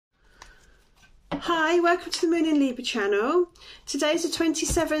Hi, welcome to the Moon in Libra channel. Today's the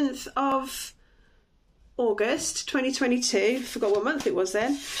 27th of August 2022, forgot what month it was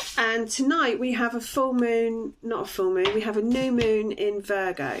then, and tonight we have a full moon, not a full moon, we have a new moon in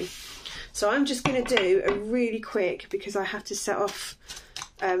Virgo. So I'm just going to do a really quick, because I have to set off,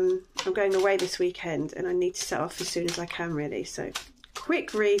 I'm going away this weekend and I need to set off as soon as I can really. So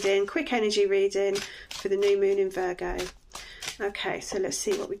quick reading, quick energy reading for the new moon in Virgo. Okay, so let's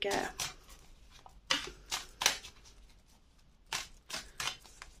see what we get.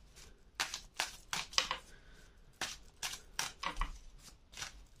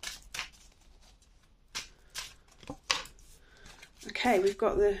 Okay, we've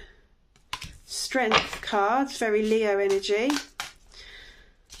got the Strength card, very Leo energy.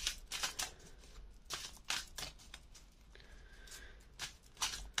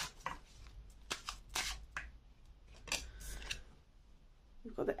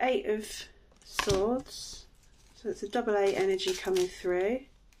 We've got the Eight of Swords, so it's a double eight energy coming through.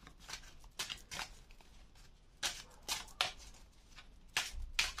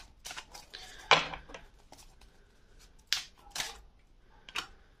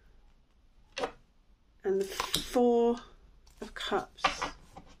 And the Four of Cups.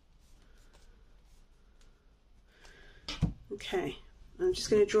 Okay, I'm just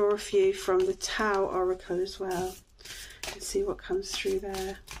going to draw a few from the Tao Oracle as well and see what comes through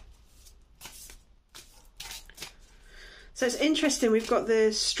there. So it's interesting, we've got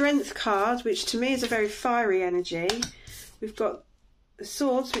the Strength card, which to me is a very fiery energy. We've got the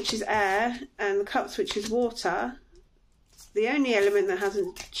Swords, which is air, and the Cups, which is water. The only element that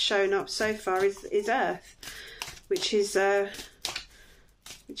hasn't shown up so far is Earth, which is the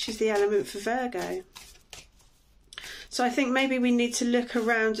element for Virgo. So I think maybe we need to look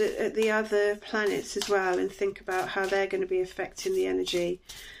around at the other planets as well and think about how they're going to be affecting the energy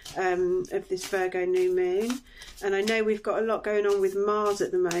of this Virgo new moon. And I know we've got a lot going on with Mars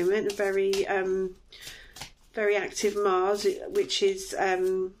at the moment, a very active Mars, which is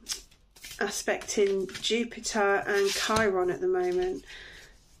aspecting Jupiter and Chiron at the moment.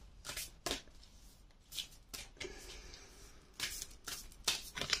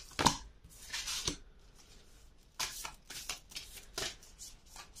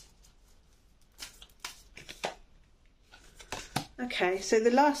 Okay, so the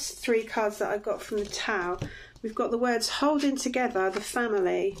last three cards that I got from the Tao, we've got the words holding together the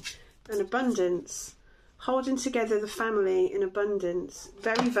family and abundance. Holding together the family in abundance.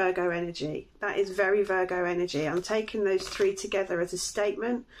 Very Virgo energy. That is very Virgo energy. I'm taking those three together as a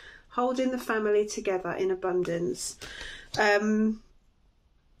statement. Holding the family together in abundance. So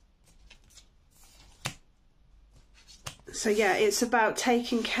yeah, it's about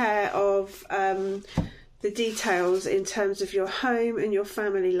taking care of the details in terms of your home and your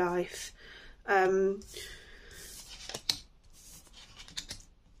family life. Perhaps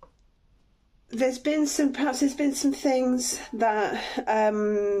there's been some things that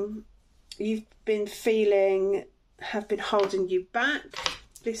you've been feeling have been holding you back.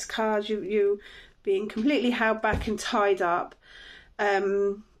 This card, you being completely held back and tied up,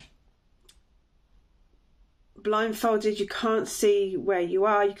 blindfolded. You can't see where you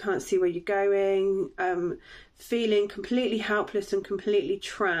are, you can't see where you're going, feeling completely helpless and completely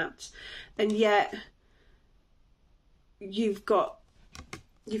trapped, and yet you've got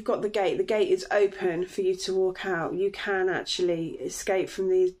the gate. The gate is open for you to walk out. You can actually escape from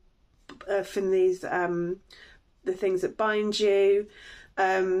these the things that bind you.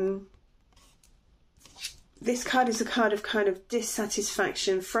 This card is a card of kind of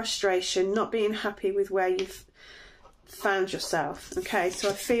dissatisfaction, frustration, not being happy with where you've found yourself. Okay, so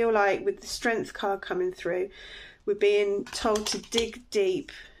I feel like with the Strength card coming through, we're being told to dig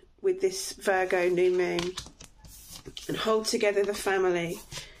deep with this Virgo new moon and hold together the family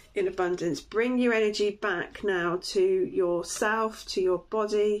in abundance. Bring your energy back now to yourself, to your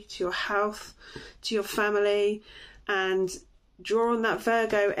body, to your health, to your family, and draw on that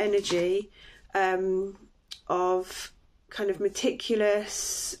Virgo energy of kind of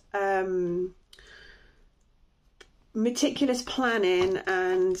meticulous planning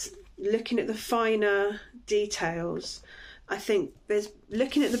and looking at the finer details. I think there's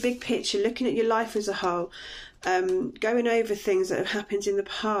looking at the big picture, looking at your life as a whole, going over things that have happened in the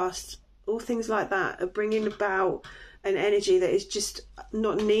past, all things like that are bringing about an energy that is just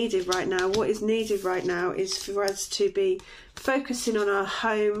not needed right now. What is needed right now is for us to be focusing on our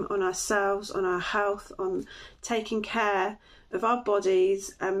home, on ourselves, on our health, on taking care of our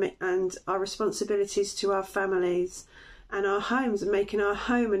bodies and our responsibilities to our families and our homes, and making our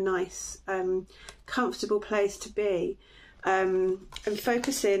home a nice, comfortable place to be. and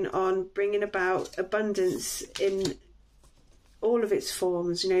focusing on bringing about abundance in all of its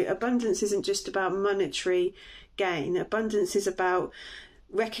forms. You know, abundance isn't just about monetary gain. Abundance is about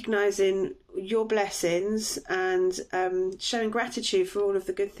recognizing your blessings and showing gratitude for all of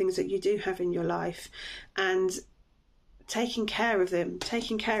the good things that you do have in your life, and taking care of them,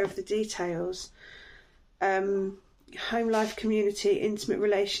 taking care of the details. Home life, community, intimate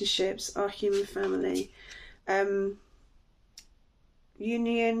relationships, our human family,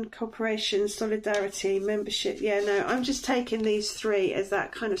 union, cooperation, solidarity, membership. Yeah, no, I'm just taking these three as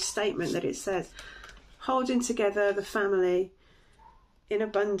that kind of statement that it says, holding together the family in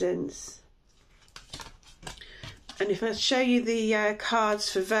abundance. And if I show you the cards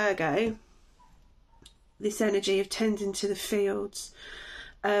for Virgo, this energy of tending to the fields,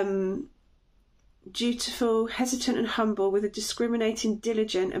 dutiful, hesitant and humble, with a discriminating,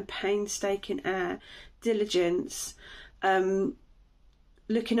 diligent and painstaking air. Diligence,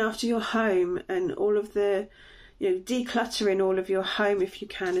 looking after your home and all of the, you know, decluttering all of your home if you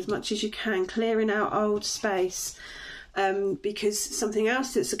can, as much as you can, clearing out old space. Because something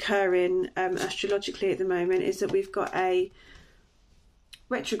else that's occurring astrologically at the moment is that we've got a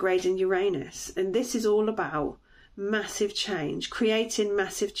retrograde in Uranus, and this is all about massive change, creating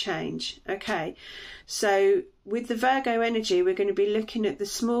massive change. Okay, so with the Virgo energy, we're going to be looking at the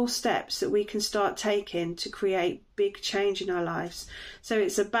small steps that we can start taking to create big change in our lives. So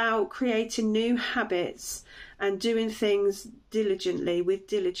it's about creating new habits and doing things diligently, with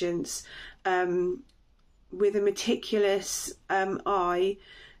diligence, with a meticulous eye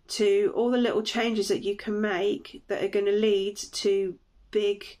to all the little changes that you can make that are going to lead to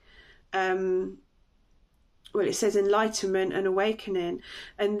big, well, it says enlightenment and awakening.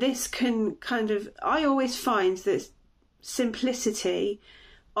 And this can kind of, I always find that simplicity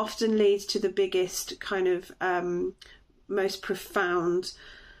often leads to the biggest kind of most profound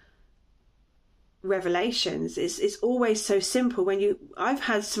revelations. It's always so simple. I've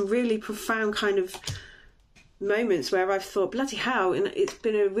had some really profound kind of moments where I've thought, bloody hell, and it's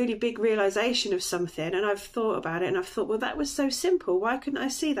been a really big realization of something, and I've thought about it and I've thought, well, that was so simple, why couldn't I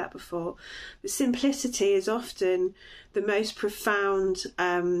see that before? But simplicity is often the most profound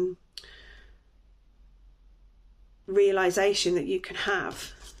realization that you can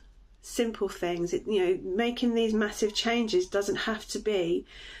have. Simple things, you know, making these massive changes doesn't have to be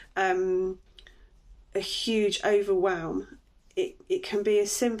a huge overwhelm. It can be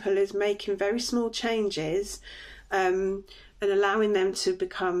as simple as making very small changes and allowing them to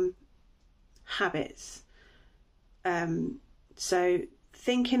become habits. So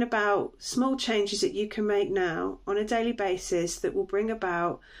thinking about small changes that you can make now on a daily basis that will bring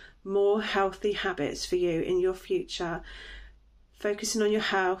about more healthy habits for you in your future. Focusing on your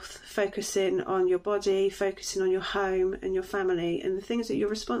health, focusing on your body, focusing on your home and your family and the things that you're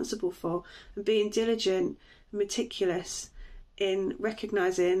responsible for, and being diligent and meticulous in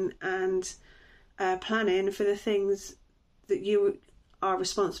recognising and planning for the things that you are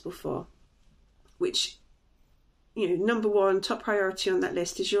responsible for, which, you know, number one, top priority on that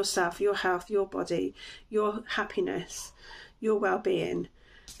list is yourself, your health, your body, your happiness, your well-being,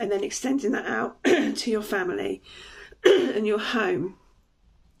 and then extending that out to your family and your home.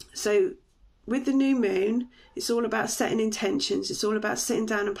 So with the new moon, it's all about setting intentions. It's all about sitting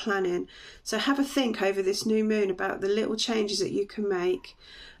down and planning. So have a think over this new moon about the little changes that you can make.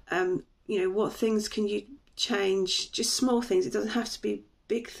 You know, what things can you change? Just small things. It doesn't have to be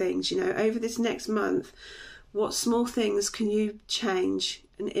big things. You know, over this next month, what small things can you change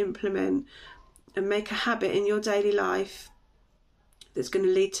and implement and make a habit in your daily life that's going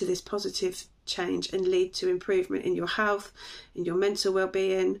to lead to this positive change and lead to improvement in your health, in your mental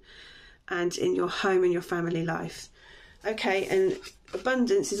well-being, and in your home and your family life. Okay, and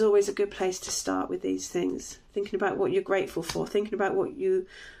abundance is always a good place to start with these things. Thinking about what you're grateful for, thinking about what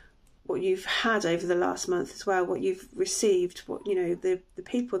you've had over the last month as well, what you've received, what, you know, the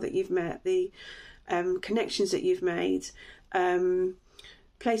people that you've met, the connections that you've made,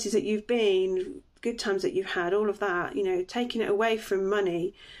 places that you've been, good times that you've had, all of that, you know, taking it away from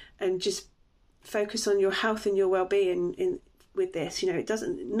money and just focus on your health and your well-being with this. You know,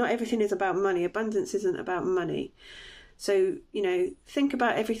 not everything is about money. Abundance isn't about money. So, you know, think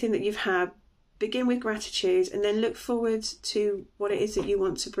about everything that you've had, begin with gratitude, and then look forward to what it is that you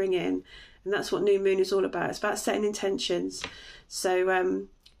want to bring in. And that's what new moon is all about. It's about setting intentions. So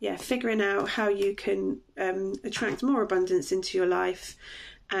yeah, figuring out how you can attract more abundance into your life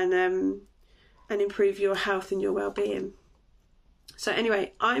and improve your health and your well-being. So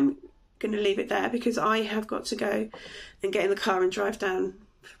anyway, I'm going to leave it there because I have got to go and get in the car and drive down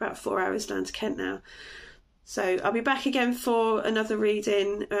for about 4 hours down to Kent now. So I'll be back again for another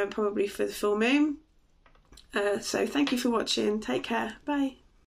reading, probably for the full moon. So thank you for watching. Take care. Bye.